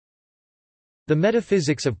The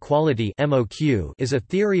metaphysics of quality (MOQ) is a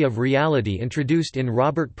theory of reality introduced in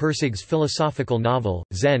Robert Pirsig's philosophical novel,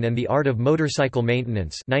 Zen and the Art of Motorcycle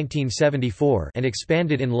Maintenance 1974 and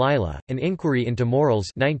expanded in Lila, An Inquiry into Morals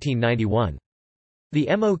 1991. The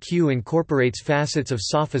MOQ incorporates facets of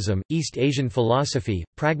Sophism, East Asian philosophy,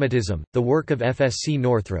 pragmatism, the work of FSC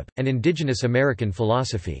Northrop, and indigenous American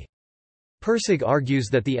philosophy. Pirsig argues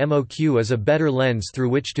that the MOQ is a better lens through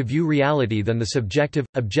which to view reality than the subjective,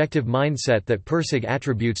 objective mindset that Pirsig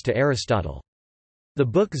attributes to Aristotle. The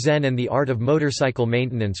book Zen and the Art of Motorcycle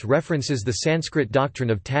Maintenance references the Sanskrit doctrine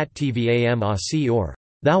of Tat Tvam Asi, or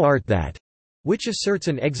thou art that, which asserts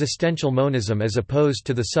an existential monism as opposed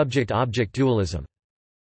to the subject-object dualism.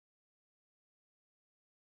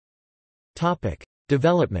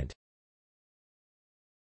 Development.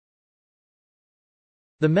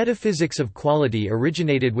 The metaphysics of quality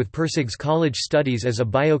originated with Pirsig's college studies as a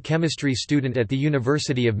biochemistry student at the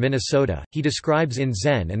University of Minnesota. He describes in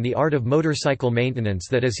Zen and the Art of Motorcycle Maintenance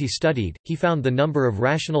that as he studied, he found the number of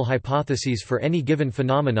rational hypotheses for any given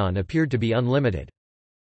phenomenon appeared to be unlimited.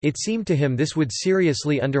 It seemed to him this would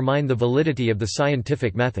seriously undermine the validity of the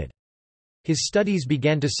scientific method. His studies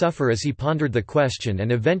began to suffer as he pondered the question,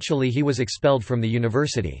 and eventually he was expelled from the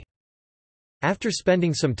university. After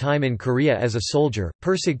spending some time in Korea as a soldier,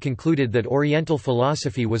 Pirsig concluded that Oriental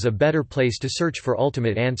philosophy was a better place to search for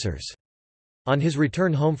ultimate answers. On his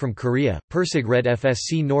return home from Korea, Pirsig read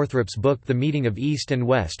FSC Northrop's book The Meeting of East and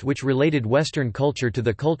West, which related Western culture to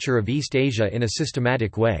the culture of East Asia in a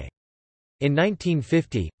systematic way. In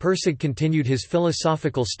 1950, Pirsig continued his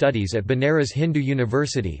philosophical studies at Banaras Hindu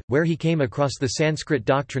University, where he came across the Sanskrit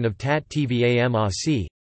doctrine of Tat Tvam Asi.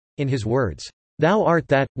 In his words, "Thou art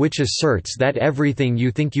that, which asserts that everything you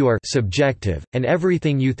think you are subjective, and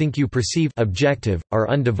everything you think you perceive objective, are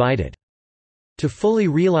undivided. To fully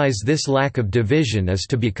realize this lack of division is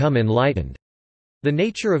to become enlightened." The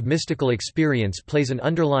nature of mystical experience plays an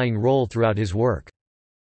underlying role throughout his work.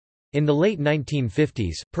 In the late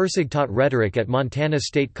 1950s, Pirsig taught rhetoric at Montana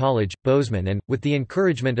State College, Bozeman and, with the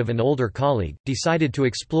encouragement of an older colleague, decided to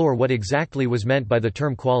explore what exactly was meant by the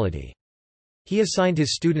term quality. He assigned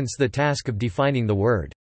his students the task of defining the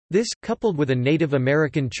word. This, coupled with a Native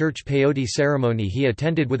American church peyote ceremony he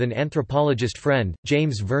attended with an anthropologist friend,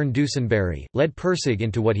 James Verne Dusenberry, led Pirsig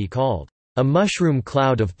into what he called a mushroom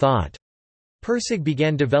cloud of thought. Pirsig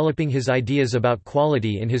began developing his ideas about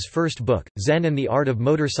quality in his first book, Zen and the Art of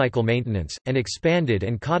Motorcycle Maintenance, and expanded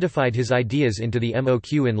and codified his ideas into the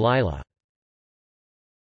MOQ in Lila.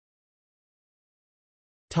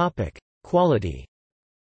 Quality.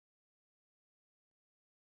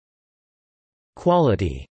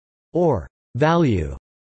 Quality, or value,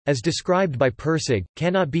 as described by Pirsig,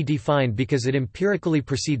 cannot be defined because it empirically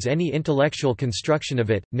precedes any intellectual construction of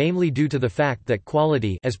it, namely due to the fact that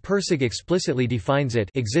quality, as Pirsig explicitly defines it,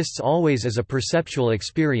 exists always as a perceptual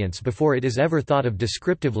experience before it is ever thought of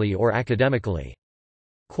descriptively or academically.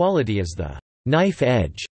 Quality is the knife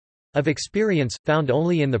edge of experience, found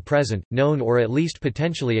only in the present, known or at least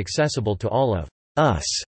potentially accessible to all of us.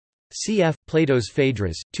 Cf. Plato's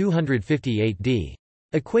Phaedrus, 258 d.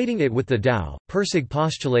 Equating it with the Tao, Pirsig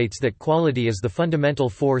postulates that quality is the fundamental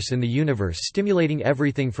force in the universe stimulating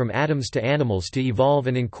everything from atoms to animals to evolve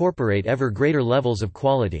and incorporate ever greater levels of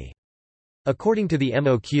quality. According to the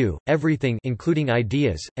MOQ, everything including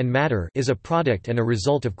ideas, and matter is a product and a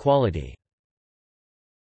result of quality.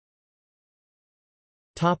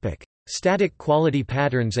 Static quality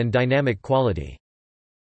patterns and dynamic quality.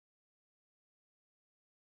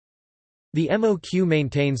 The MOQ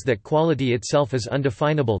maintains that quality itself is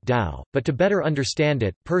undefinable Tao, but to better understand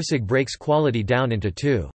it, Pirsig breaks quality down into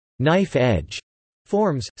two knife-edge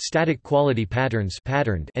forms, static quality patterns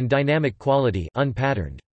patterned and dynamic quality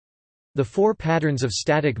unpatterned. The four patterns of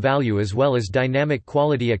static value as well as dynamic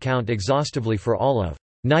quality account exhaustively for all of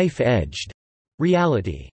knife-edged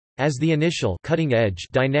reality. As the initial cutting-edge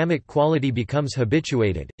dynamic quality becomes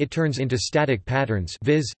habituated, it turns into static patterns,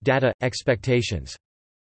 viz., data, expectations.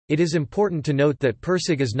 It is important to note that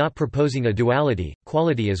Pirsig is not proposing a duality,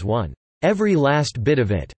 quality is one, every last bit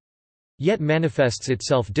of it, yet manifests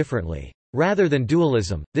itself differently. Rather than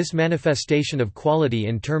dualism, this manifestation of quality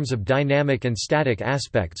in terms of dynamic and static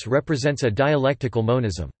aspects represents a dialectical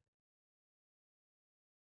monism.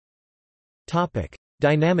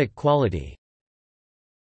 Dynamic quality.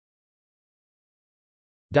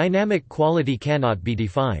 Dynamic quality cannot be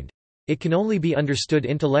defined. It can only be understood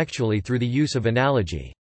intellectually through the use of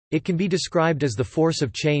analogy. It can be described as the force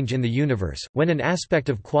of change in the universe. When an aspect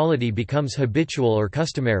of quality becomes habitual or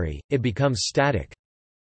customary, it becomes static.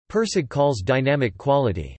 Pirsig calls dynamic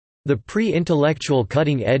quality the pre-intellectual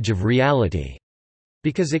cutting edge of reality.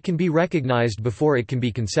 because it can be recognized before it can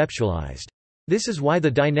be conceptualized. This is why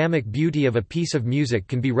the dynamic beauty of a piece of music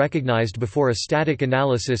can be recognized before a static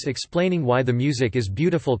analysis explaining why the music is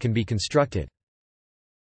beautiful can be constructed.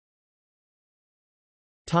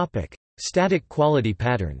 Static quality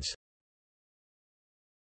patterns.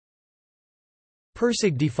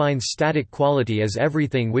 Pirsig defines static quality as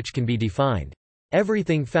everything which can be defined.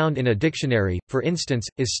 Everything found in a dictionary, for instance,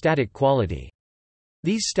 is static quality.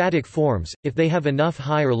 These static forms, if they have enough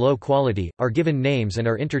high or low quality, are given names and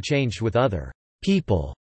are interchanged with other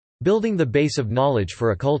people, building the base of knowledge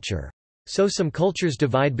for a culture. So some cultures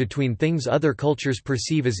divide between things other cultures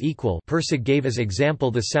perceive as equal. Pirsig gave as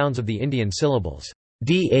example the sounds of the Indian syllables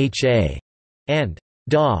dha and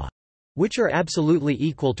da, which are absolutely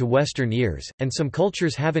equal to Western ears, and some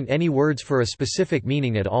cultures haven't any words for a specific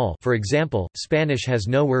meaning at all. For example, Spanish has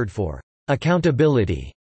no word for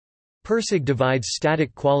accountability. Pirsig divides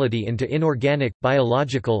static quality into inorganic,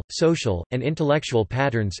 biological, social, and intellectual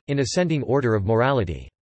patterns, in ascending order of morality.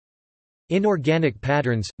 Inorganic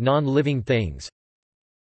patterns, non-living things.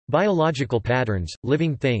 Biological patterns,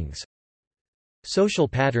 living things. Social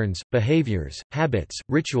patterns, behaviors, habits,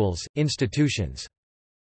 rituals, institutions.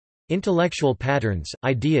 Intellectual patterns,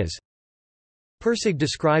 ideas. Pirsig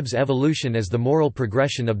describes evolution as the moral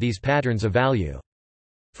progression of these patterns of value.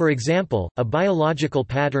 For example, a biological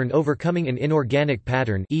pattern overcoming an inorganic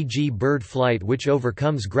pattern, e.g. bird flight which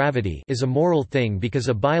overcomes gravity, is a moral thing because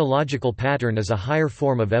a biological pattern is a higher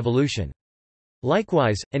form of evolution.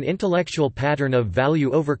 Likewise, an intellectual pattern of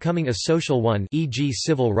value overcoming a social one, e.g.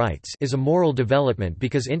 civil rights, is a moral development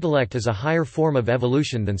because intellect is a higher form of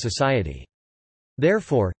evolution than society.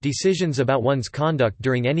 Therefore, decisions about one's conduct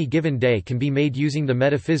during any given day can be made using the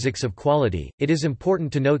metaphysics of quality. It is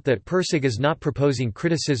important to note that Pirsig is not proposing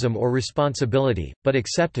criticism or responsibility, but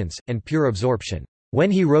acceptance, and pure absorption.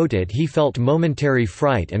 When he wrote it, he felt momentary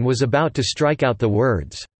fright and was about to strike out the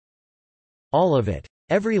words. All of it.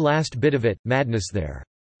 Every last bit of it, madness there.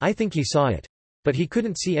 I think he saw it. But he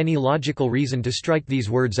couldn't see any logical reason to strike these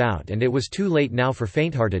words out, and it was too late now for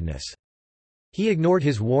faintheartedness. He ignored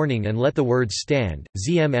his warning and let the words stand.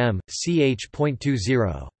 ZMM,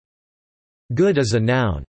 ch.20. Good as a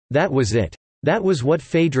noun. That was it. That was what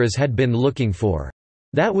Phaedrus had been looking for.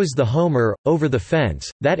 That was the homer, over the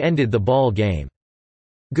fence, that ended the ball game.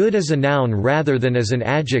 Good as a noun rather than as an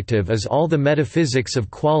adjective is all the metaphysics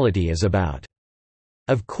of quality is about.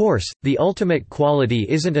 Of course, the ultimate quality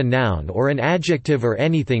isn't a noun or an adjective or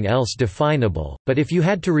anything else definable, but if you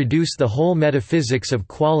had to reduce the whole metaphysics of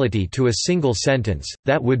quality to a single sentence,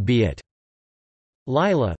 that would be it.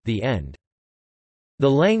 Lila, the end.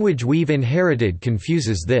 The language we've inherited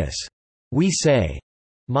confuses this. We say,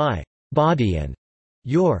 my body and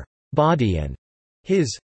your body and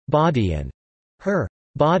his body and her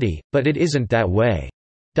body, but it isn't that way.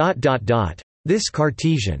 This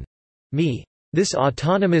Cartesian me. This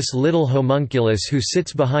autonomous little homunculus who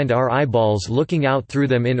sits behind our eyeballs looking out through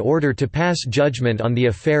them in order to pass judgment on the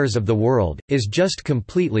affairs of the world, is just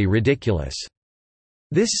completely ridiculous.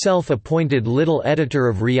 This self-appointed little editor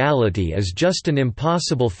of reality is just an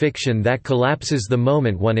impossible fiction that collapses the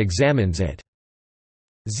moment one examines it.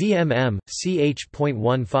 ZMM,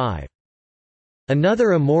 ch.15.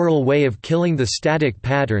 Another immoral way of killing the static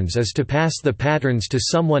patterns is to pass the patterns to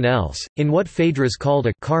someone else, in what Phaedrus called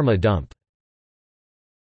a karma dump.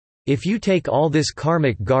 If you take all this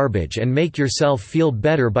karmic garbage and make yourself feel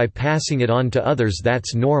better by passing it on to others,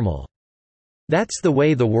 that's normal. That's the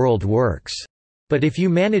way the world works. But if you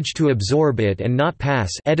manage to absorb it and not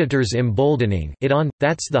pass editors emboldening it on,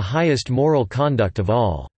 that's the highest moral conduct of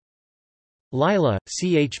all. Lila,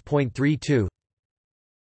 ch.32.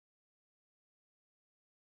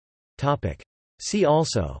 See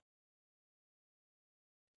also: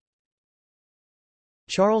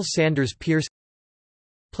 Charles Sanders Peirce,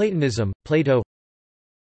 Platonism, Plato,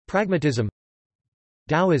 Pragmatism,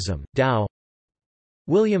 Taoism, Tao,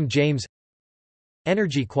 William James,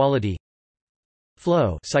 Energy quality,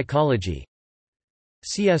 Flow psychology,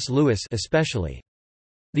 C.S. Lewis especially,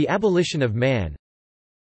 The Abolition of Man,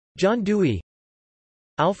 John Dewey,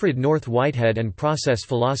 Alfred North Whitehead and Process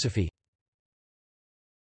philosophy.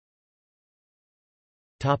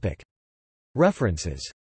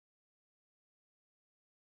 References.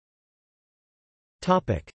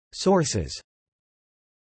 Sources.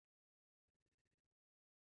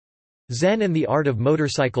 Zen and the Art of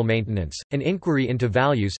Motorcycle Maintenance, An Inquiry into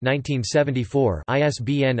Values 1974,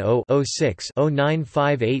 ISBN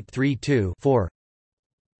 0-06-095832-4.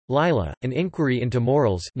 Lila, An Inquiry into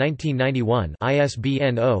Morals 1991,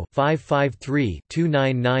 ISBN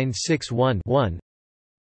 0-553-29961-1.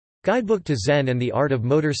 Guidebook to Zen and the Art of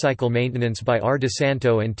Motorcycle Maintenance by R.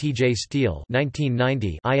 DeSanto and T. J. Steele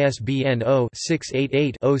 1990, ISBN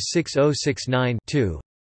 0-688-06069-2.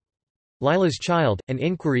 Lila's Child, An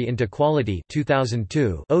Inquiry into Quality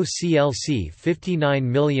 2002, OCLC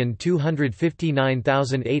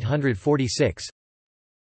 59259846.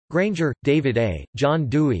 Granger, David A., John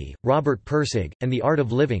Dewey, Robert Pirsig, and the Art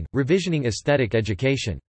of Living, Revisioning Aesthetic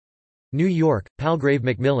Education. New York, Palgrave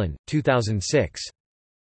Macmillan, 2006.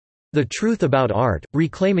 The Truth About Art,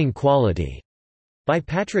 Reclaiming Quality. By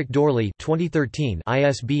Patrick Dorley 2013,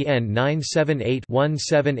 ISBN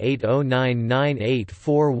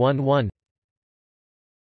 978-1780998411.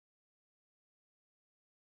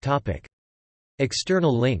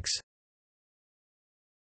 External links.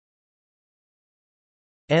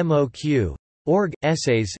 MOQ.org –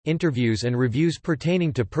 Essays, interviews and reviews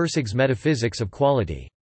pertaining to Pirsig's Metaphysics of Quality.